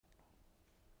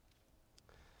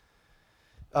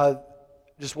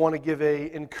Just want to give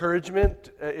a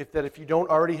encouragement if you don't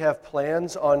already have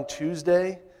plans on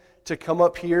Tuesday to come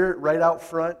up here right out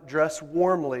front, dress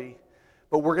warmly.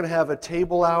 But we're going to have a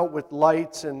table out with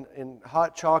lights and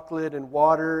hot chocolate and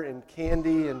water and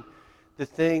candy and the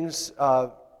things.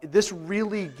 This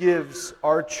really gives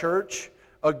our church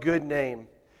a good name.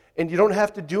 And you don't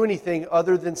have to do anything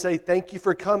other than say, thank you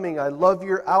for coming. I love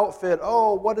your outfit.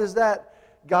 Oh, what is that?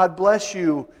 God bless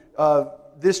you.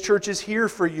 This church is here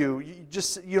for you.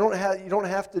 You don't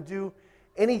have to do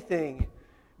anything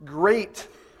great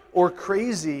or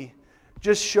crazy.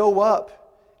 Just show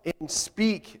up and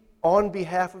speak on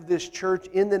behalf of this church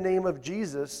in the name of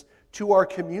Jesus to our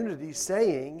community,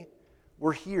 saying,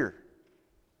 we're here.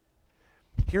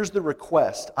 Here's the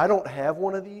request. I don't have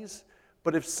one of these,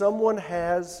 but if someone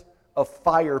has a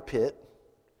fire pit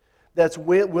that's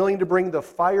willing to bring the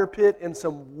fire pit and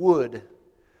some wood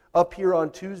up here on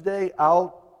Tuesday,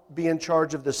 I'll be in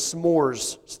charge of the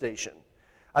s'mores station.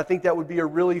 I think that would be a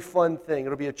really fun thing.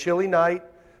 It'll be a chilly night,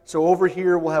 so over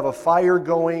here we'll have a fire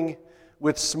going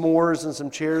with s'mores and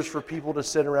some chairs for people to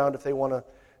sit around if they want to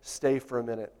stay for a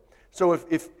minute. So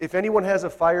if anyone has a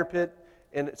fire pit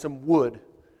and some wood,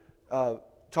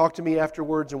 talk to me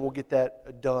afterwards and we'll get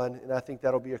that done, and I think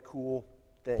that'll be a cool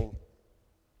thing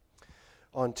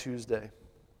on Tuesday.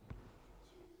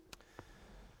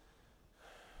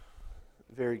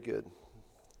 Very good.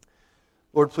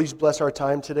 Lord, please bless our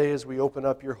time today as we open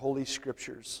up your holy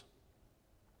scriptures.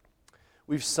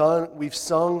 We've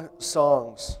sung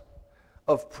songs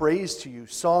of praise to you,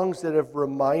 songs that have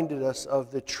reminded us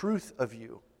of the truth of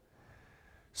you,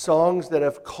 songs that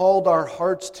have called our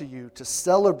hearts to you, to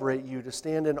celebrate you, to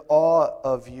stand in awe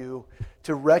of you,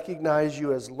 to recognize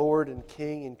you as Lord and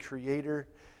King and Creator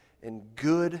and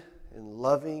good and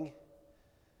loving.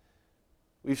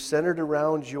 We've centered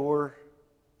around your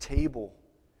table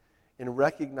and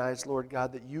recognized, Lord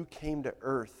God, that you came to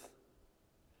earth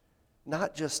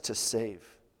not just to save,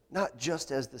 not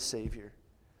just as the Savior,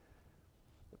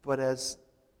 but as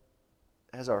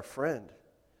our friend,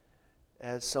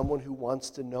 as someone who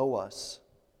wants to know us,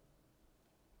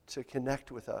 to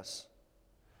connect with us.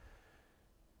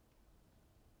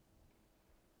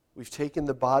 We've taken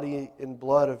the body and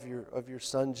blood of your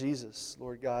Son Jesus,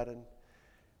 Lord God, and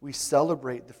we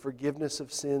celebrate the forgiveness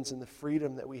of sins and the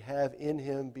freedom that we have in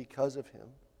Him because of Him.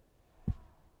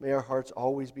 May our hearts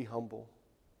always be humble.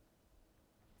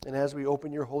 And as we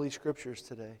open your holy scriptures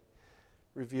today,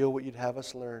 reveal what you'd have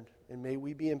us learn, and may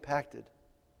we be impacted.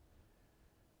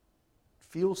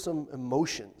 Feel some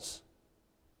emotions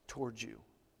towards you.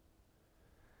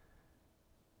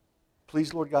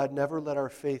 Please, Lord God, never let our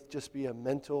faith just be a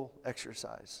mental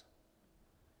exercise.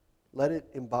 Let it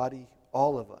embody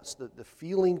all of us, the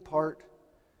feeling part,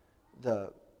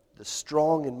 the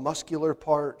strong and muscular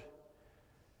part,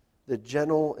 the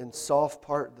gentle and soft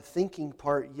part, the thinking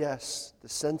part, yes, the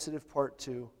sensitive part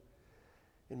too.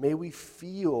 And may we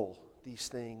feel these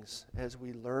things as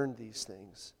we learn these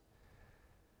things.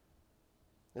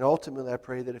 And ultimately, I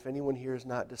pray that if anyone here has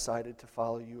not decided to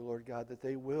follow you, Lord God, that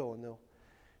they will, and they'll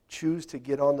choose to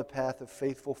get on the path of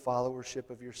faithful followership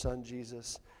of your Son,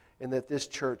 Jesus, and that this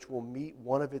church will meet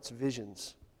one of its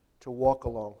visions to walk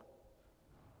along.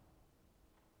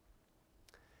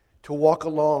 To walk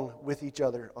along with each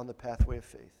other on the pathway of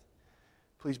faith.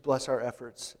 Please bless our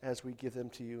efforts as we give them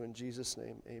to you. In Jesus'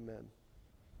 name, amen.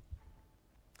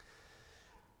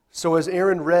 So as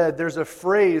Aaron read, there's a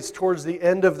phrase towards the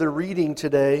end of the reading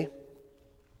today,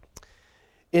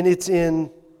 and it's in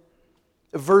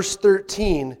verse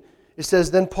 13. It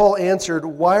says, "Then Paul answered,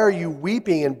 'Why are you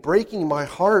weeping and breaking my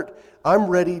heart? I'm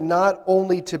ready not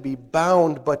only to be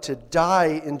bound, but to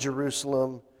die in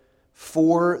Jerusalem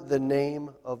for the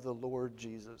name of the Lord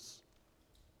Jesus.'"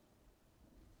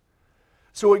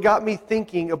 So it got me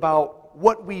thinking about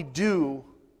what we do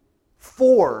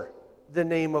for the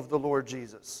name of the Lord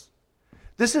Jesus.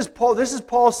 This is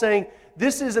Paul saying,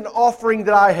 this is an offering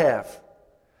that I have.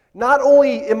 Not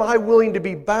only am I willing to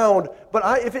be bound, but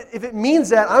if it means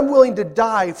that, I'm willing to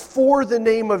die for the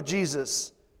name of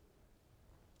Jesus.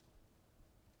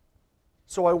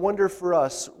 So I wonder for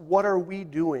us, what are we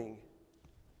doing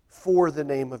for the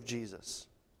name of Jesus?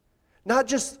 Not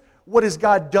just what has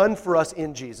God done for us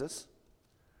in Jesus,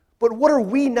 but what are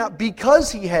we now,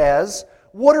 because He has,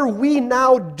 what are we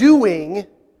now doing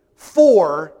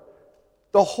for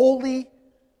the holy,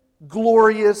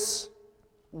 glorious,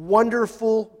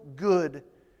 wonderful, good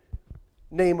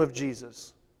name of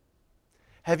Jesus?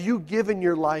 Have you given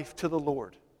your life to the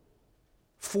Lord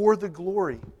for the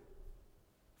glory,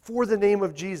 for the name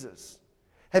of Jesus?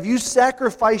 Have you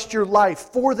sacrificed your life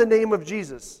for the name of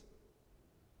Jesus?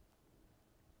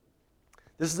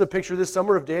 This is a picture this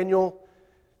summer of Daniel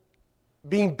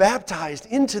being baptized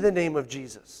into the name of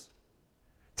Jesus.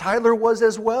 Tyler was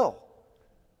as well.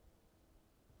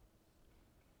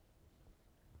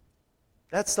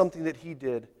 That's something that he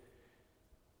did.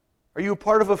 Are you a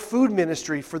part of a food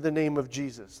ministry for the name of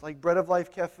Jesus, like Bread of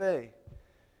Life Cafe?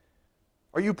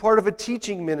 Are you part of a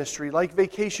teaching ministry like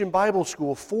Vacation Bible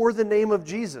School for the name of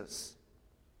Jesus?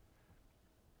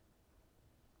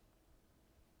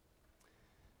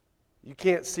 You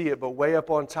can't see it, but way up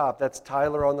on top, that's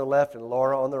Tyler on the left and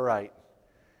Laura on the right.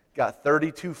 Got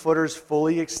 32 footers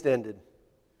fully extended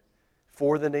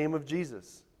for the name of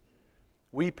Jesus.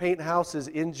 We paint houses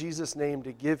in Jesus' name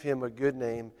to give Him a good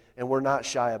name, and we're not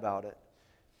shy about it.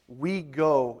 We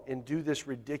go and do this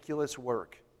ridiculous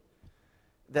work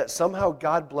that somehow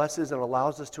God blesses and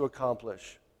allows us to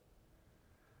accomplish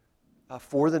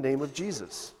for the name of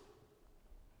Jesus.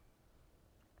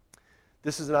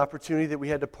 This is an opportunity that we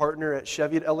had to partner at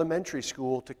Cheviot Elementary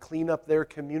School to clean up their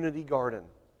community garden.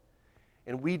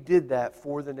 And we did that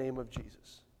for the name of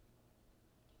Jesus.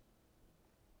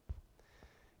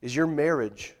 Is your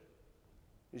marriage,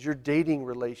 is your dating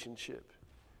relationship,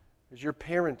 is your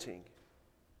parenting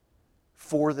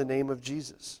for the name of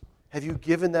Jesus? Have you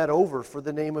given that over for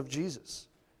the name of Jesus?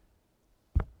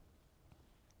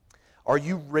 Are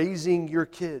you raising your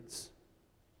kids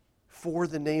for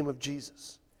the name of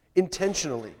Jesus?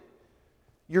 Intentionally.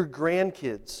 Your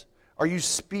grandkids, are you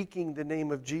speaking the name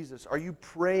of Jesus? Are you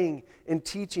praying and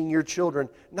teaching your children,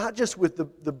 not just with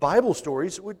the Bible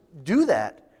stories, do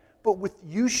that, but with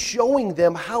you showing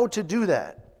them how to do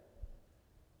that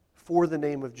for the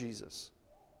name of Jesus?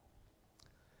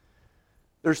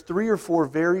 There's 3 or 4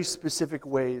 very specific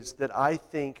ways that I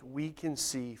think we can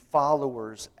see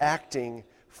followers acting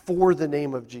for the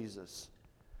name of Jesus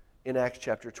in Acts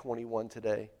chapter 21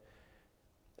 today.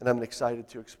 And I'm excited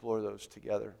to explore those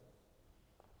together.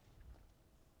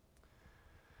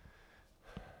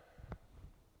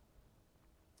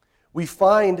 We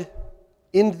find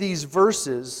in these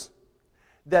verses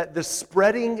that the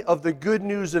spreading of the good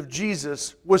news of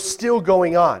Jesus was still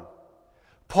going on.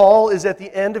 Paul is at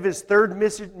the end of his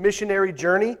 3rd missionary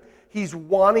journey. He's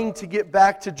wanting to get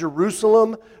back to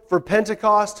Jerusalem for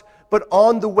Pentecost, but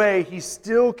on the way, he's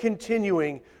still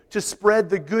continuing to spread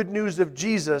the good news of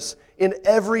Jesus in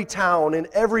every town, in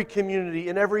every community,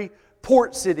 in every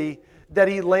port city that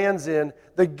he lands in.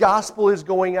 The gospel is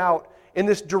going out, and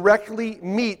this directly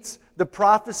meets the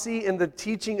prophecy and the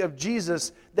teaching of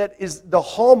Jesus that is the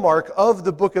hallmark of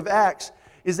the book of Acts,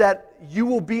 is that you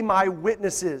will be my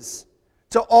witnesses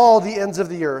to all the ends of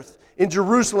the earth. In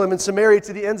Jerusalem and Samaria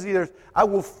to the ends of the earth, I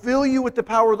will fill you with the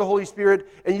power of the Holy Spirit,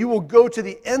 and you will go to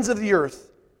the ends of the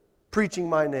earth preaching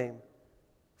my name,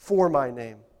 for my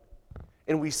name.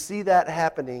 And we see that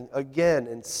happening again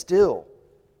and still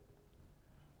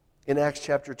in Acts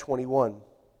chapter 21.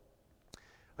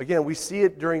 Again, we see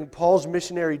it during Paul's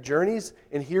missionary journeys,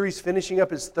 and here he's finishing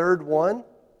up his 3rd one.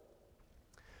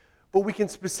 But we can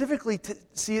specifically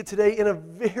see it today in a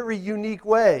very unique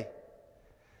way.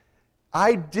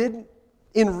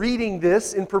 In reading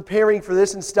this, in preparing for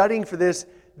this, and studying for this,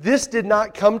 this did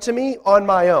not come to me on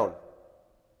my own.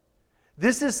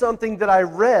 This is something that I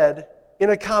read in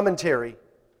a commentary,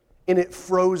 and it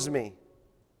froze me.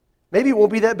 Maybe it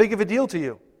won't be that big of a deal to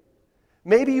you.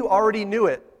 Maybe you already knew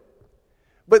it.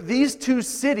 But these 2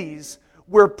 cities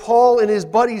where Paul and his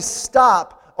buddies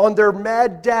stop on their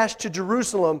mad dash to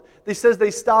Jerusalem, they says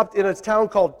they stopped in a town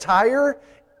called Tyre,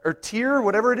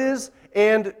 whatever it is,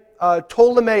 and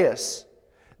Ptolemais.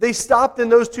 They stopped in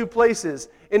those 2 places.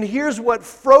 And here's what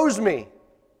froze me.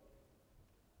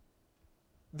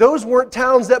 Those weren't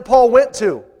towns that Paul went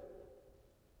to.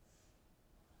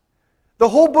 The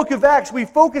whole book of Acts, we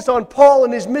focus on Paul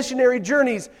and his missionary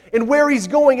journeys and where he's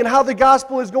going and how the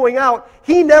gospel is going out.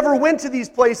 He never went to these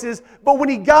places, but when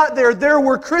he got there, there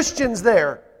were Christians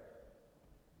there.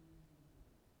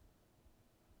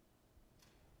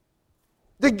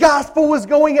 The gospel was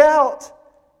going out.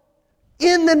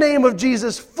 In the name of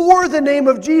Jesus, for the name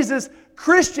of Jesus,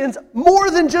 Christians, more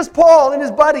than just Paul and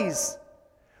his buddies,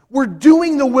 were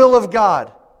doing the will of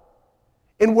God.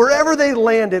 And wherever they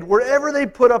landed, wherever they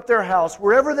put up their house,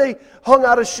 wherever they hung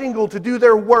out a shingle to do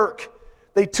their work,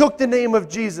 they took the name of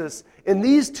Jesus. In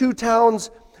these 2 towns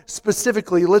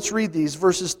specifically, let's read these,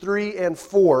 verses 3 and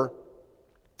 4.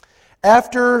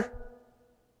 After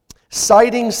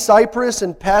sighting Cyprus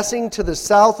and passing to the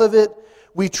south of it,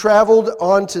 we traveled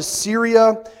on to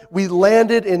Syria. We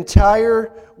landed in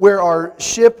Tyre, where our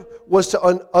ship was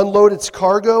to unload its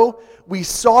cargo. We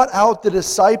sought out the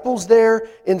disciples there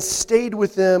and stayed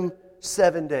with them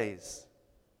 7 days.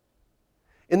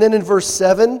 And then in verse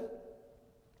 7,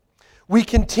 We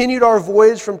continued our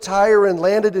voyage from Tyre and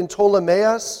landed in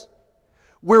Ptolemais,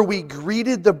 where we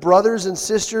greeted the brothers and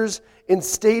sisters and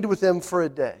stayed with them for a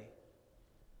day.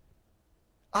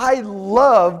 I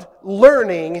loved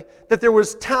learning that there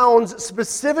was towns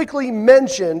specifically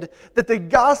mentioned that the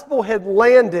gospel had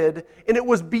landed, and it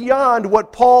was beyond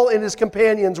what Paul and his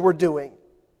companions were doing.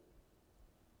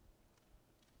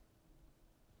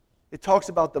 It talks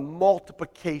about the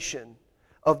multiplication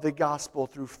of the gospel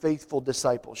through faithful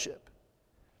discipleship,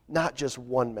 not just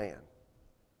one man.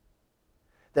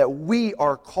 That we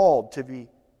are called to be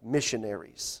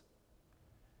missionaries.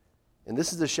 And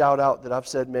this is a shout out that I've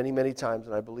said many, many times,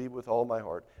 and I believe with all my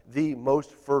heart. The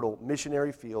most fertile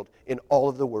missionary field in all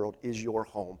of the world is your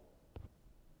home.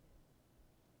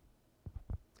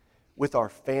 With our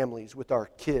families, with our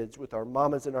kids, with our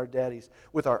mamas and our daddies,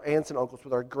 with our aunts and uncles,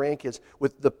 with our grandkids,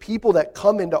 with the people that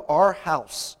come into our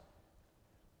house.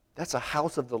 That's a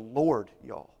house of the Lord,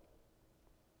 y'all.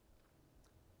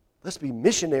 Let's be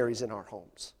missionaries in our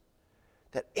homes.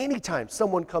 That anytime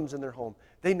someone comes in their home,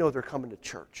 they know they're coming to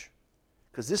church.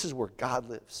 Because this is where God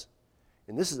lives.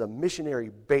 And this is a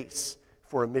missionary base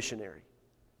for a missionary.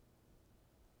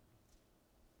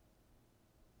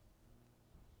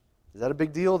 Is that a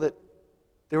big deal that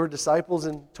there were disciples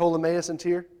in Ptolemais and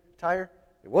Tyre?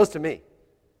 It was to me.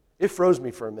 It froze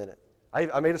me for a minute.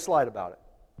 I made a slide about it.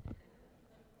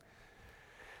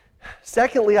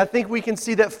 Secondly, I think we can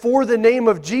see that for the name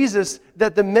of Jesus,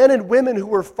 that the men and women who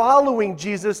were following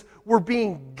Jesus were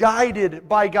being guided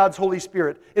by God's Holy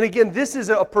Spirit. And again, this is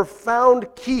a profound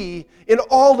key in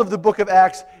all of the book of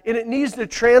Acts, and it needs to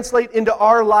translate into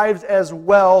our lives as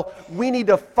well. We need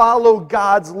to follow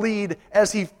God's lead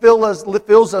as He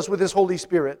fills us with His Holy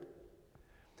Spirit.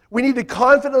 We need to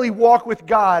confidently walk with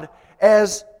God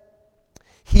as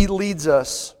He leads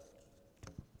us.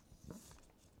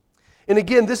 And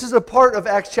again, this is a part of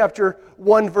Acts chapter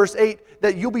 1, verse 8,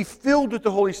 that you'll be filled with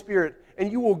the Holy Spirit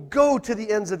and you will go to the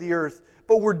ends of the earth.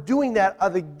 But we're doing that out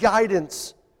of the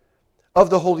guidance of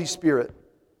the Holy Spirit.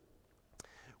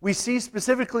 We see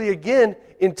specifically again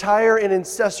in Tyre and in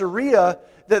Caesarea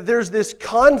that there's this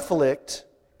conflict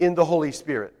in the Holy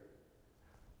Spirit.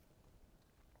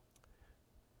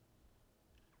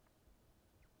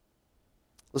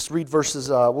 Let's read verses,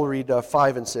 we'll read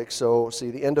 5 and 6. So see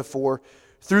the end of 4.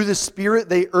 Through the Spirit,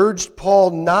 they urged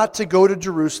Paul not to go to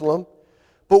Jerusalem,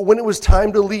 but when it was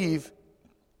time to leave,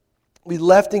 we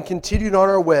left and continued on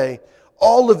our way.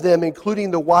 All of them,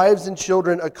 including the wives and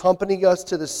children, accompanying us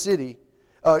to the city,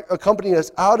 accompanying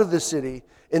us out of the city,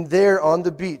 and there on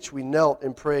the beach we knelt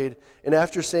and prayed. And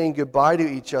after saying goodbye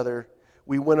to each other,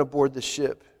 we went aboard the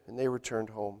ship, and they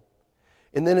returned home.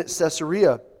 And then at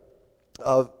Caesarea,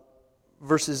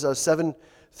 verses 7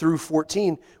 through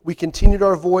 14, we continued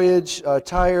our voyage,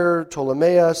 Tyre,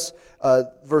 Ptolemais.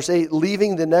 Verse 8,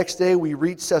 leaving the next day, we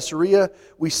reached Caesarea.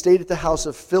 We stayed at the house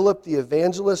of Philip the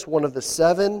evangelist, one of the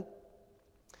 7.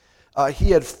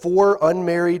 He had 4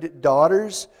 unmarried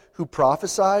daughters who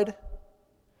prophesied.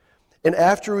 And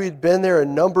after we had been there a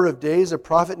number of days, a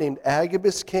prophet named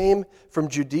Agabus came from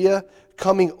Judea.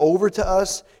 Coming over to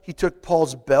us, he took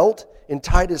Paul's belt and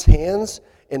tied his hands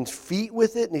and feet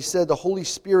with it. And he said, the Holy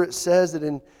Spirit says that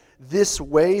in this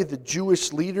way, the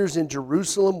Jewish leaders in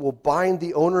Jerusalem will bind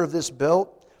the owner of this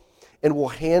belt and will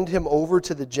hand him over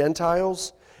to the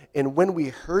Gentiles. And when we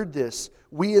heard this,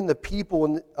 we and the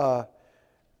people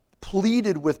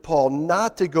pleaded with Paul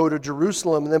not to go to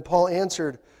Jerusalem. And then Paul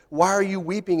answered, why are you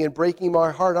weeping and breaking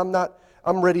my heart?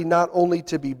 I'm ready not only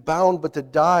to be bound, but to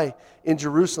die in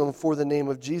Jerusalem for the name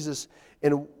of Jesus.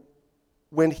 And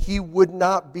when he would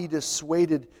not be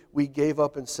dissuaded, we gave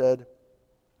up and said,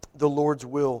 the Lord's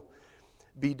will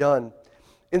be done.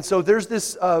 And so there's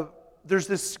this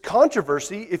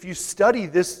controversy. If you study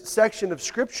this section of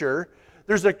Scripture,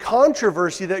 there's a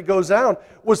controversy that goes on.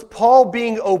 Was Paul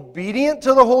being obedient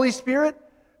to the Holy Spirit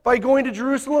by going to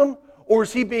Jerusalem? Or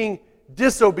is he being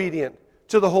disobedient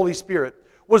to the Holy Spirit?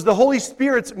 Was the Holy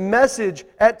Spirit's message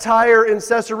at Tyre and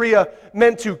Caesarea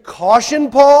meant to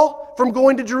caution Paul from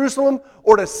going to Jerusalem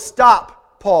or to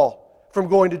stop Paul from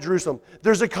going to Jerusalem?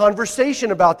 There's a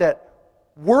conversation about that,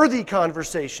 worthy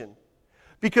conversation.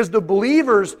 Because the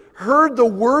believers heard the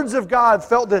words of God,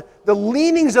 felt the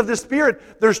leanings of the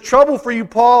Spirit. There's trouble for you,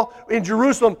 Paul, in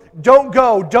Jerusalem. Don't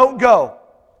go, don't go.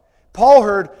 Paul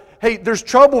heard, hey, there's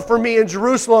trouble for me in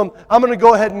Jerusalem. I'm going to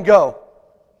go ahead and go.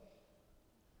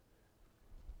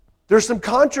 There's some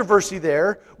controversy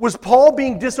there. Was Paul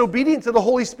being disobedient to the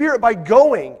Holy Spirit by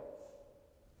going?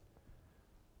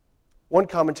 One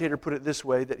commentator put it this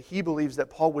way, that he believes that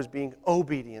Paul was being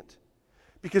obedient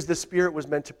because the Spirit was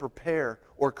meant to prepare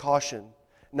or caution,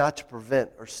 not to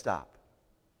prevent or stop.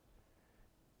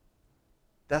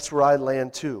 That's where I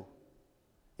land too,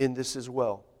 in this as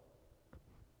well.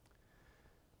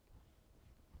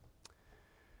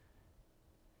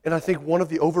 And I think one of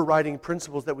the overriding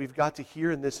principles that we've got to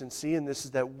hear in this and see in this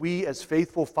is that we, as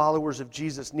faithful followers of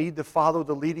Jesus, need to follow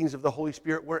the leadings of the Holy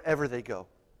Spirit wherever they go.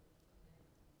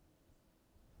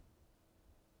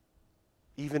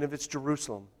 Even if it's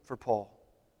Jerusalem for Paul.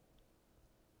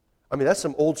 I mean, that's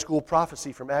some old school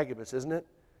prophecy from Agabus, isn't it?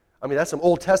 I mean, that's some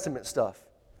Old Testament stuff.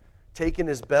 Taking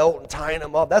his belt and tying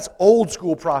him up. That's old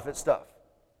school prophet stuff.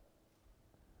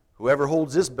 Whoever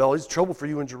holds this belt, he's trouble for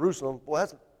you in Jerusalem. Boy,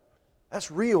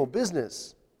 that's real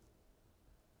business.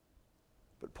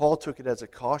 But Paul took it as a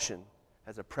caution,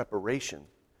 as a preparation,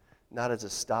 not as a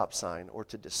stop sign or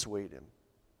to dissuade him.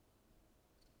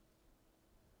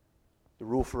 The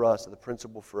rule for us, the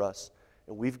principle for us,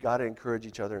 and we've got to encourage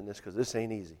each other in this because this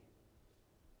ain't easy.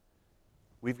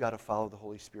 We've got to follow the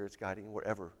Holy Spirit's guiding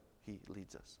wherever He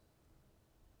leads us.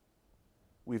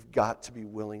 We've got to be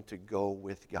willing to go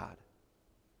with God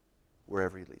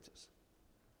wherever He leads us.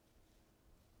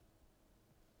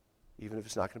 Even if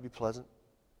it's not going to be pleasant,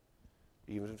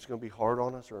 even if it's going to be hard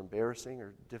on us or embarrassing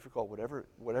or difficult,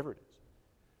 whatever it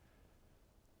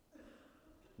is.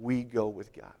 We go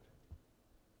with God.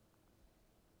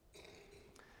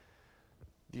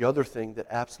 The other thing that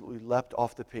absolutely leapt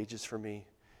off the pages for me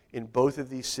in both of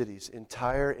these cities, in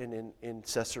Tyre and in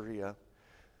Caesarea,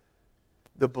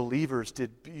 the believers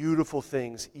did beautiful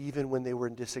things even when they were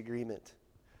in disagreement.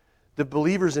 The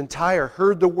believers in Tyre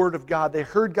heard the word of God. They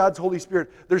heard God's Holy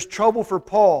Spirit. There's trouble for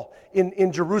Paul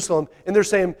in Jerusalem, and they're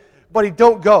saying, buddy,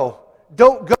 don't go.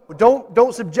 Don't go.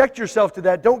 Don't subject yourself to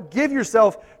that. Don't give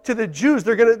yourself to the Jews.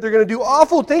 They're gonna do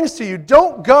awful things to you.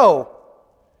 Don't go.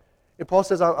 And Paul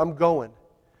says, I'm going.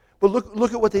 But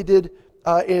look at what they did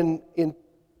in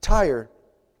Tyre.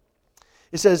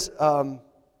 It says,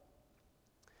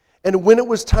 and when it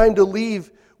was time to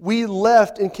leave, we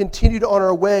left and continued on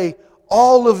our way.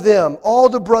 All of them, all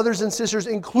the brothers and sisters,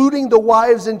 including the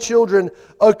wives and children,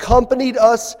 accompanied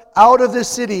us out of the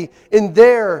city. And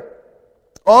there,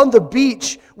 on the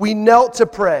beach, we knelt to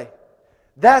pray.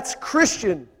 That's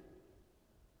Christian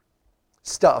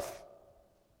stuff.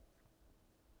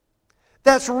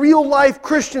 That's real life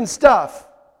Christian stuff.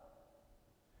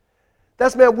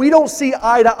 That's, man, we don't see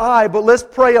eye to eye, but let's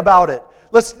pray about it.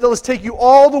 Let's take you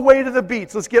all the way to the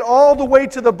beach. Let's get all the way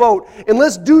to the boat. And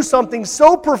let's do something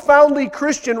so profoundly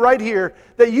Christian right here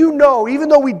that you know, even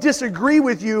though we disagree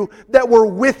with you, that we're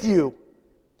with you.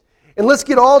 And let's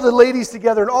get all the ladies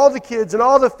together and all the kids and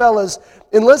all the fellas.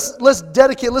 And let's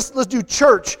do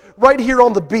church right here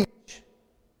on the beach.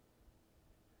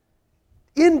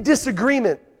 In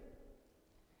disagreement.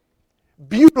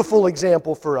 Beautiful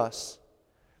example for us.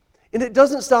 And it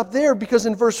doesn't stop there, because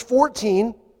in verse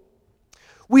 14,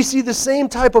 we see the same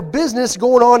type of business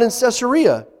going on in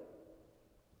Caesarea.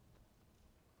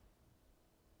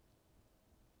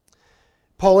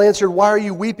 Paul answered, "Why are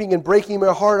you weeping and breaking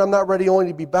my heart? I'm not ready only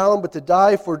to be bound, but to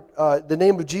die for the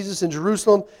name of Jesus in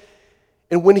Jerusalem."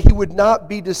 And when he would not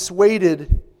be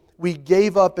dissuaded, we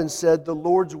gave up and said, "The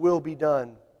Lord's will be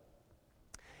done."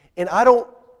 And I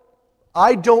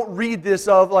don't read this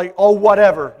of like, oh,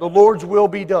 whatever, the Lord's will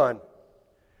be done.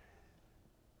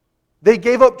 They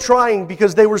gave up trying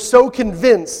because they were so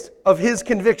convinced of His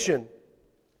conviction.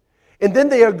 And then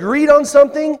they agreed on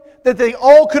something that they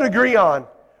all could agree on.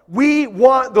 We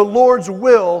want the Lord's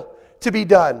will to be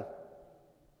done.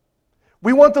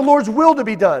 We want the Lord's will to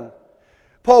be done.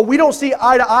 Paul, we don't see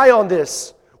eye to eye on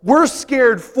this. We're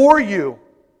scared for you.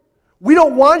 We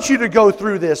don't want you to go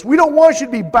through this. We don't want you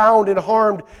to be bound and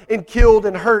harmed and killed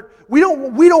and hurt. We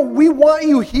want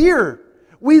you here.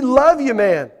 We love you,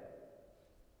 man.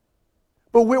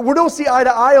 But we don't see eye to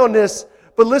eye on this.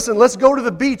 But listen, let's go to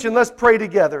the beach and let's pray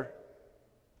together.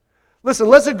 Listen,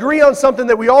 let's agree on something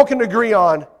that we all can agree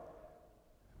on.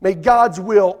 May God's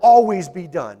will always be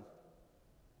done.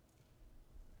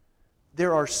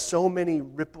 There are so many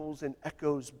ripples and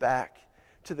echoes back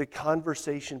to the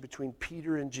conversation between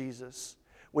Peter and Jesus.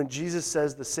 When Jesus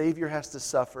says the Savior has to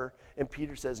suffer, and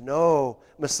Peter says, no,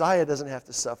 Messiah doesn't have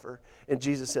to suffer. And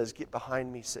Jesus says, get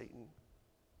behind me, Satan.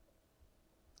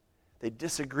 They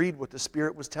disagreed what the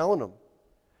Spirit was telling them,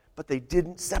 but they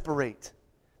didn't separate.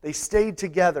 They stayed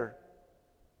together.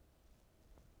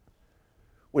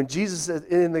 When Jesus said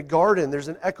in the garden, there's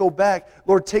an echo back,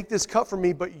 Lord, take this cup from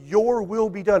me, but your will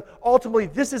be done. Ultimately,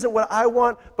 this isn't what I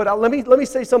want, but let me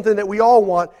say something that we all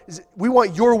want, is we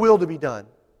want your will to be done.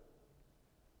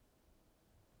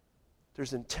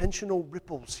 There's intentional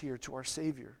ripples here to our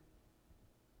Savior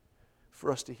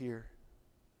for us to hear.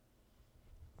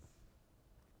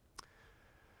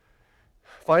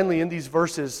 finally, in these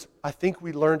verses, I think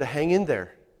we learn to hang in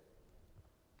there.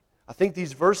 I think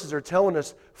these verses are telling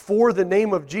us, for the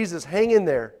name of Jesus, hang in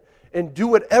there and do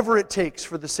whatever it takes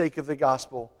for the sake of the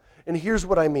gospel. And here's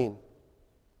what I mean.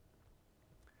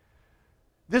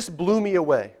 This blew me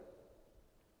away.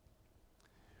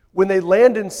 When they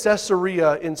land in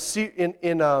Caesarea, in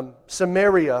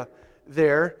Samaria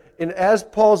there, and as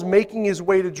Paul's making his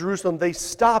way to Jerusalem, they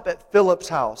stop at Philip's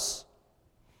house.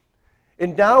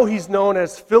 And now he's known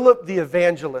as Philip the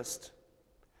Evangelist.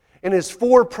 And his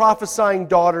 4 prophesying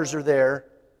daughters are there.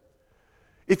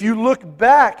 If you look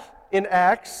back in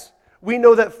Acts, we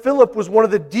know that Philip was one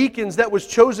of the deacons that was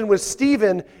chosen with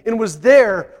Stephen and was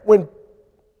there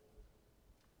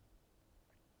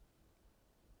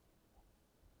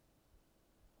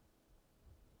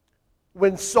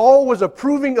when Saul was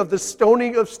approving of the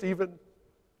stoning of Stephen.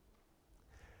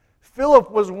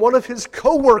 Philip was one of his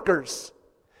co-workers.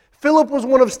 Philip was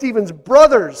one of Stephen's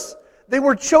brothers. They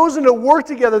were chosen to work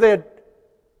together.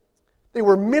 They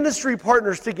were ministry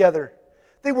partners together.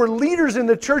 They were leaders in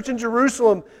the church in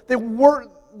Jerusalem. They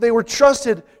were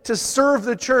trusted to serve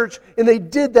the church, and they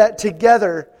did that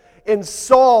together. And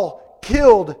Saul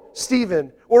killed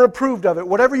Stephen, or approved of it,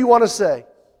 whatever you want to say.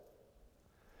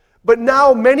 But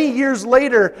now, many years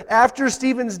later, after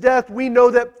Stephen's death, we know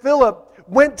that Philip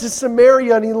went to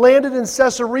Samaria and he landed in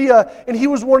Caesarea, and he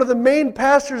was one of the main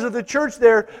pastors of the church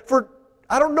there for,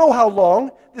 I don't know how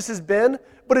long this has been,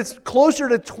 but it's closer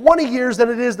to 20 years than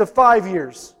it is to 5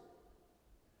 years.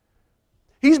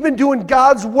 He's been doing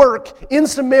God's work in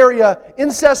Samaria, in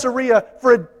Caesarea,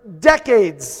 for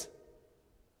decades.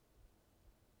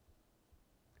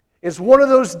 It's one of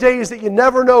those days that you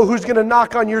never know who's going to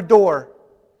knock on your door.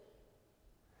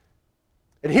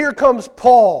 And here comes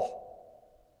Paul.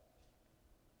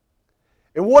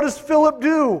 And what does Philip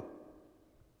do?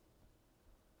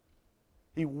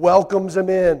 He welcomes him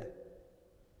in.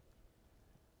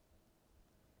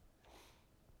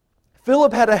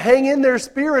 Philip had to hang in their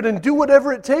spirit and do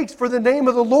whatever it takes for the name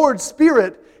of the Lord's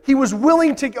Spirit. He was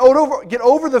willing to get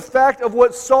over the fact of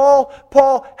what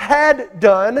Paul had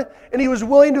done, and he was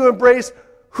willing to embrace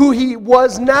who he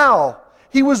was now.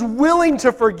 He was willing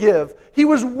to forgive. He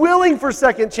was willing for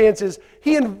second chances.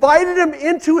 He invited him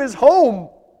into his home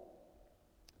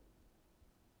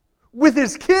with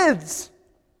his kids.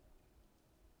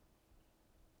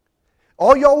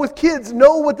 All y'all with kids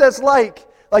know what that's like.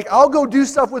 Like, I'll go do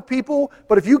stuff with people,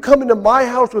 but if you come into my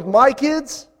house with my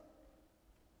kids,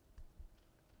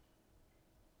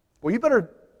 well, you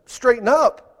better straighten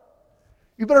up.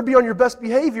 You better be on your best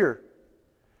behavior.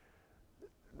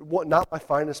 What, not my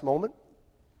finest moment?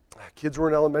 Kids were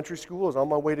in elementary school. I was on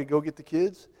my way to go get the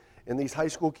kids, and these high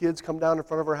school kids come down in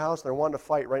front of our house, and they're wanting to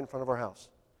fight right in front of our house.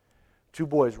 2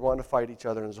 boys were wanting to fight each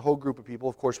other, and there's a whole group of people,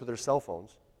 of course, with their cell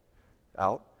phones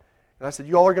out. And I said,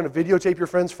 you all are going to videotape your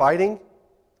friends fighting?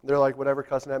 They're like, whatever,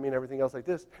 cussing at me and everything else like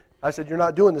this. I said, you're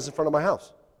not doing this in front of my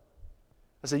house.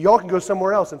 I said, y'all can go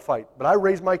somewhere else and fight, but I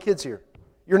raised my kids here.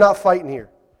 You're not fighting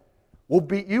here. We'll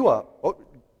beat you up. Oh,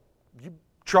 you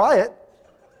try it.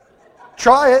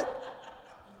 Try it.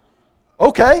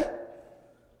 Okay.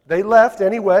 They left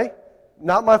anyway.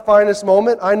 Not my finest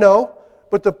moment, I know.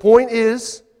 But the point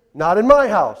is, not in my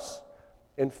house.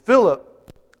 And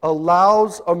Philip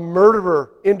allows a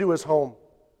murderer into his home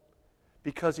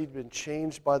because he'd been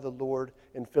changed by the Lord,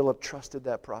 and Philip trusted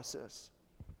that process.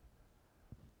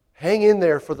 Hang in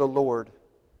there for the Lord.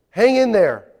 Hang in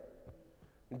there.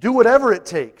 Do whatever it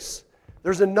takes.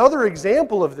 There's another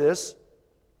example of this,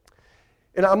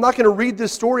 and I'm not going to read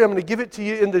this story. I'm going to give it to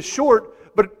you in the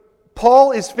short, but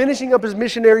Paul is finishing up his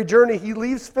missionary journey. He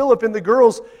leaves Philip and the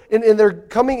girls, and they're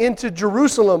coming into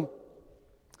Jerusalem.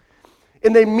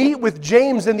 And they meet with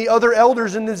James and the other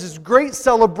elders, and there's this great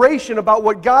celebration about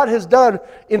what God has done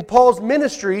in Paul's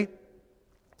ministry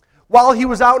while he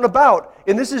was out and about.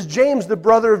 And this is James, the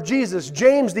brother of Jesus.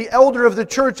 James, the elder of the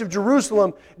church of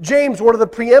Jerusalem. James, one of the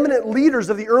preeminent leaders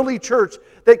of the early church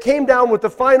that came down with the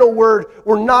final word,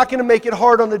 we're not going to make it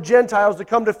hard on the Gentiles to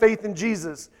come to faith in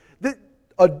Jesus.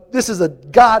 This is a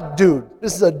God dude.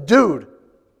 This is a dude.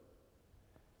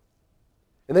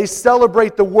 And they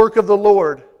celebrate the work of the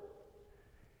Lord.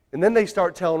 And then they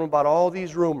start telling them about all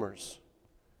these rumors.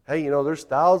 Hey, there's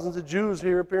thousands of Jews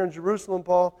here up here in Jerusalem,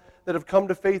 Paul, that have come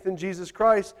to faith in Jesus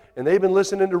Christ, and they've been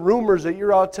listening to rumors that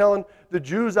you're out telling the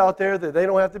Jews out there that they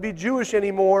don't have to be Jewish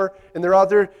anymore, and they're out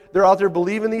there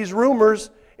believing these rumors.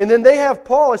 And then they have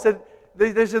Paul.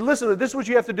 They said, listen, this is what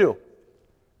you have to do.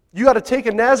 You got to take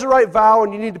a Nazirite vow,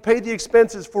 and you need to pay the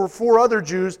expenses for 4 other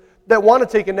Jews that want to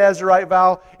take a Nazirite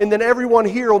vow, and then everyone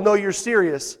here will know you're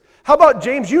serious. How about,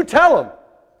 James, you tell them?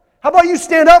 How about you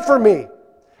stand up for me?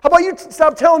 How about you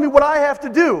stop telling me what I have to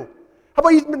do? How about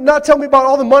you not tell me about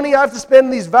all the money I have to spend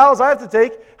and these vows I have to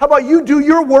take? How about you do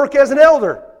your work as an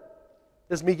elder?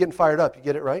 This is me getting fired up. You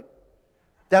get it, right?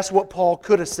 That's what Paul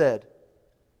could have said.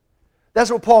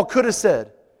 That's what Paul could have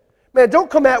said. Man, don't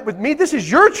come out with me. This is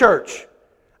your church.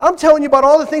 I'm telling you about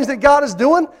all the things that God is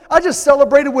doing. I just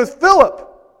celebrated with Philip.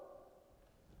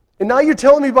 And now you're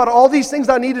telling me about all these things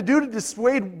I need to do to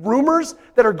dissuade rumors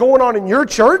that are going on in your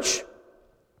church?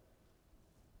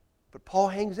 But Paul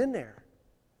hangs in there.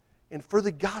 And for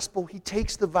the gospel, he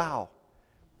takes the vow.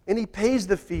 And he pays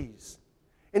the fees.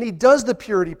 And he does the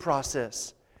purity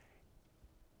process.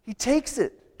 He takes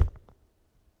it.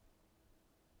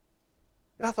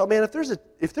 And I thought, man, if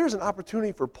there's an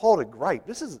opportunity for Paul to gripe,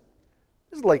 this is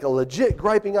like a legit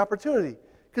griping opportunity.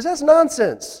 Because that's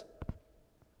nonsense.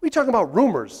 We talking about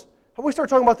rumors. How about we start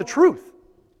talking about the truth?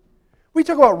 We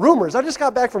talk about rumors. I just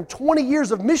got back from 20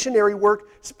 years of missionary work,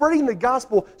 spreading the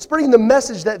gospel, spreading the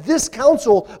message that this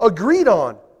council agreed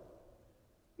on.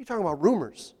 You're talking about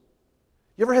rumors.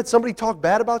 You ever had somebody talk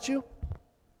bad about you?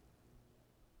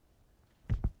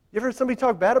 You ever had somebody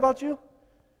talk bad about you?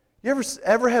 You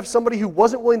ever have somebody who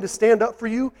wasn't willing to stand up for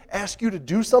you ask you to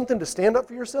do something to stand up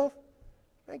for yourself?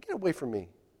 Man, get away from me.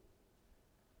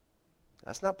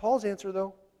 That's not Paul's answer,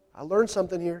 though. I learned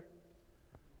something here.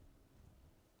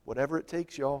 Whatever it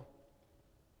takes, y'all.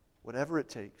 Whatever it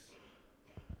takes.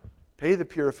 Pay the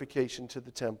purification to the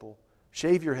temple.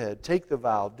 Shave your head. Take the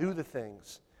vow. Do the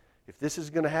things. If this is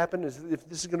going to happen, if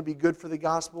this is going to be good for the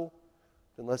gospel,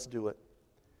 then let's do it.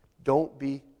 Don't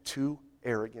be too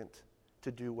arrogant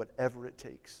to do whatever it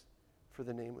takes for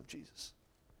the name of Jesus.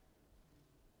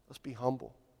 Let's be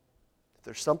humble. If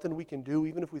there's something we can do,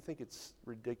 even if we think it's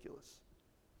ridiculous,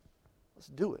 let's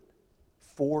do it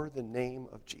for the name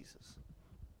of Jesus.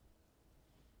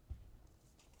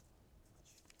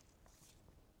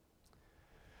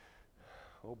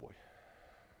 Oh boy.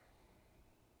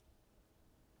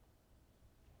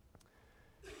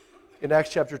 In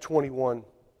Acts chapter 21,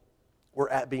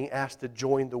 we're being asked to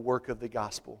join the work of the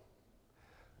gospel.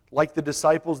 Like the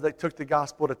disciples that took the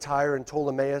gospel to Tyre and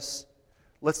Ptolemais,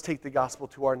 let's take the gospel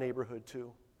to our neighborhood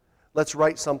too. Let's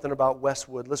write something about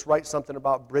Westwood. Let's write something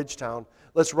about Bridgetown.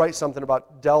 Let's write something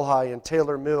about Delhi and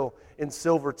Taylor Mill and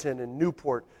Silverton and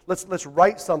Newport. Let's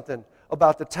write something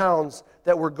about the towns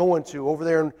that we're going to over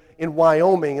there in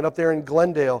Wyoming and up there in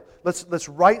Glendale. Let's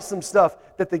write some stuff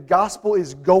that the gospel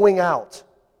is going out,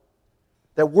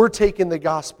 that we're taking the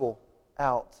gospel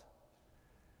out.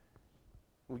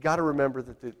 We've got to remember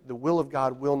that the will of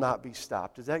God will not be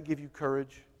stopped. Does that give you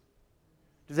courage?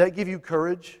 Does that give you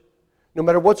courage? No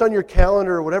matter what's on your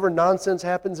calendar or whatever nonsense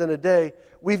happens in a day,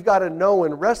 we've got to know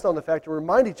and rest on the fact and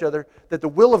remind each other that the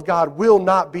will of God will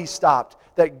not be stopped.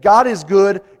 That God is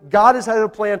good. God has had a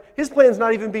plan. His plan is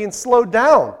not even being slowed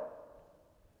down.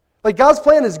 Like God's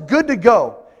plan is good to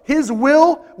go. His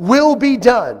will be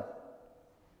done.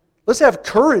 Let's have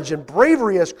courage and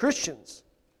bravery as Christians.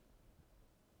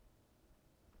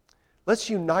 Let's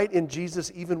unite in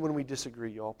Jesus even when we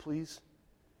disagree, y'all, please.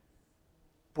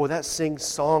 Boy, that sings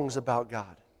songs about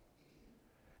God.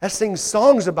 That sings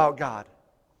songs about God.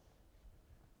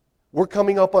 We're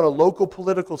coming up on a local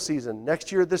political season.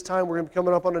 Next year at this time, we're going to be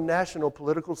coming up on a national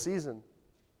political season.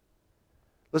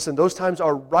 Listen, those times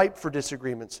are ripe for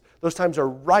disagreements. Those times are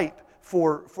ripe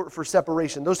for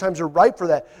separation. Those times are ripe for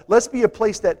that. Let's be a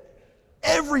place that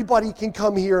everybody can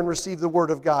come here and receive the Word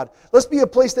of God. Let's be a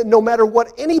place that no matter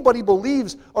what anybody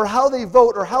believes or how they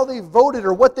vote or how they voted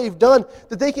or what they've done,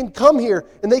 that they can come here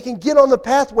and they can get on the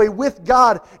pathway with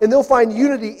God and they'll find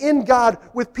unity in God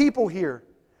with people here.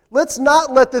 Let's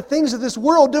not let the things of this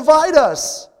world divide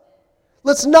us.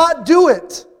 Let's not do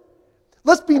it.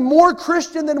 Let's be more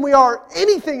Christian than we are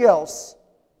anything else.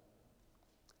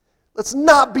 Let's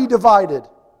not be divided.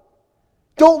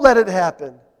 Don't let it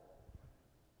happen.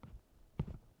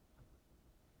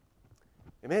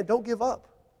 And man, don't give up.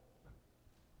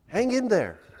 Hang in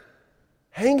there.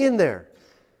 Hang in there.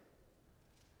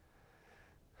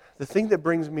 The thing that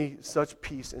brings me such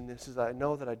peace in this is that I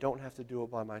know that I don't have to do it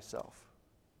by myself.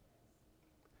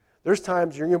 There's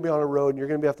times you're going to be on a road and you're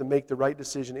going to have to make the right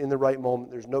decision in the right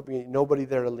moment. There's nobody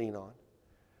there to lean on.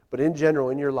 But in general,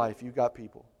 in your life, you've got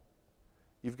people.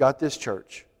 You've got this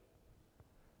church.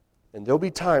 And there'll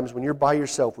be times when you're by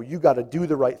yourself where you got to do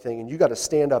the right thing and you got to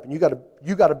stand up and you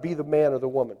got to be the man or the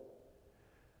woman.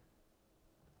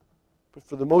 But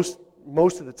for the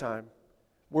most of the time,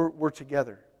 we're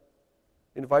together.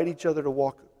 Invite each other to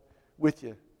walk with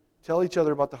you. Tell each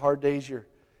other about the hard days you're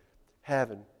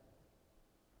having.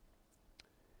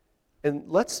 And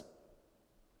let's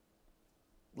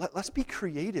be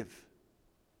creative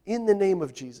in the name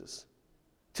of Jesus.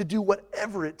 to do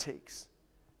whatever it takes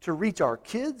to reach our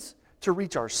kids, to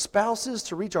reach our spouses,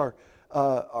 to reach our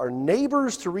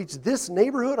neighbors, to reach this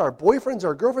neighborhood, our boyfriends,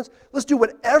 our girlfriends. Let's do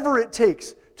whatever it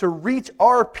takes to reach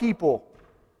our people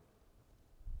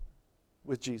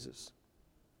with Jesus.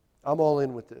 I'm all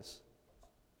in with this.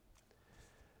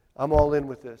 I'm all in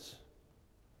with this.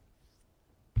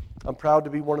 I'm proud to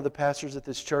be one of the pastors at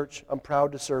this church. I'm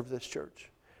proud to serve this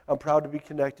church. I'm proud to be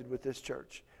connected with this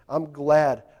church. I'm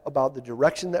glad about the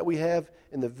direction that we have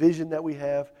and the vision that we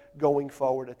have going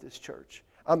forward at this church.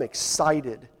 I'm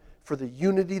excited for the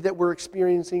unity that we're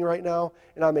experiencing right now,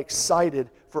 and I'm excited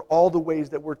for all the ways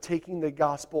that we're taking the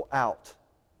gospel out.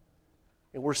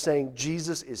 And we're saying,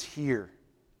 Jesus is here.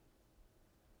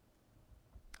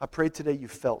 I pray today you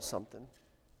felt something.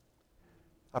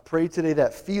 I pray today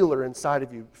that feeler inside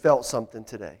of you felt something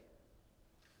today.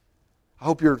 I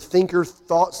hope your thinker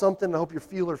thought something. I hope your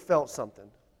feeler felt something.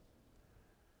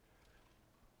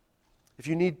 If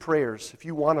you need prayers, if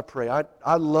you want to pray,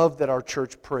 I love that our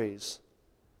church prays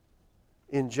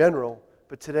in general,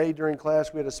 but today during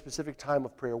class we had a specific time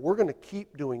of prayer. We're going to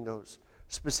keep doing those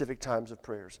specific times of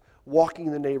prayers.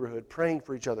 Walking the neighborhood, praying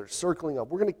for each other, circling up.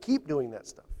 We're going to keep doing that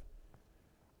stuff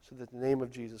so that the name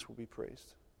of Jesus will be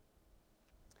praised.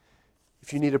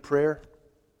 If you need a prayer,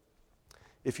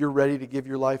 if you're ready to give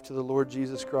your life to the Lord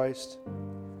Jesus Christ,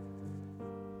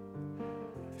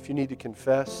 if you need to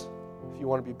confess, if you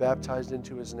want to be baptized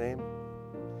into His name,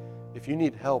 if you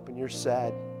need help and you're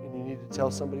sad and you need to tell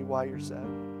somebody why you're sad,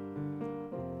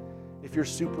 if you're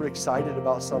super excited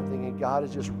about something and God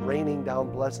is just raining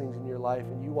down blessings in your life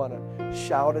and you want to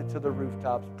shout it to the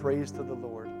rooftops, praise to the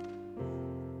Lord.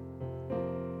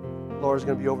 Laura's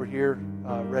going to be over here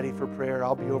ready for prayer.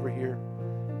 I'll be over here.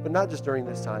 But not just during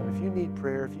this time. If you need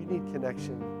prayer, if you need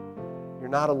connection, you're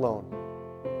not alone.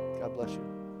 God bless you.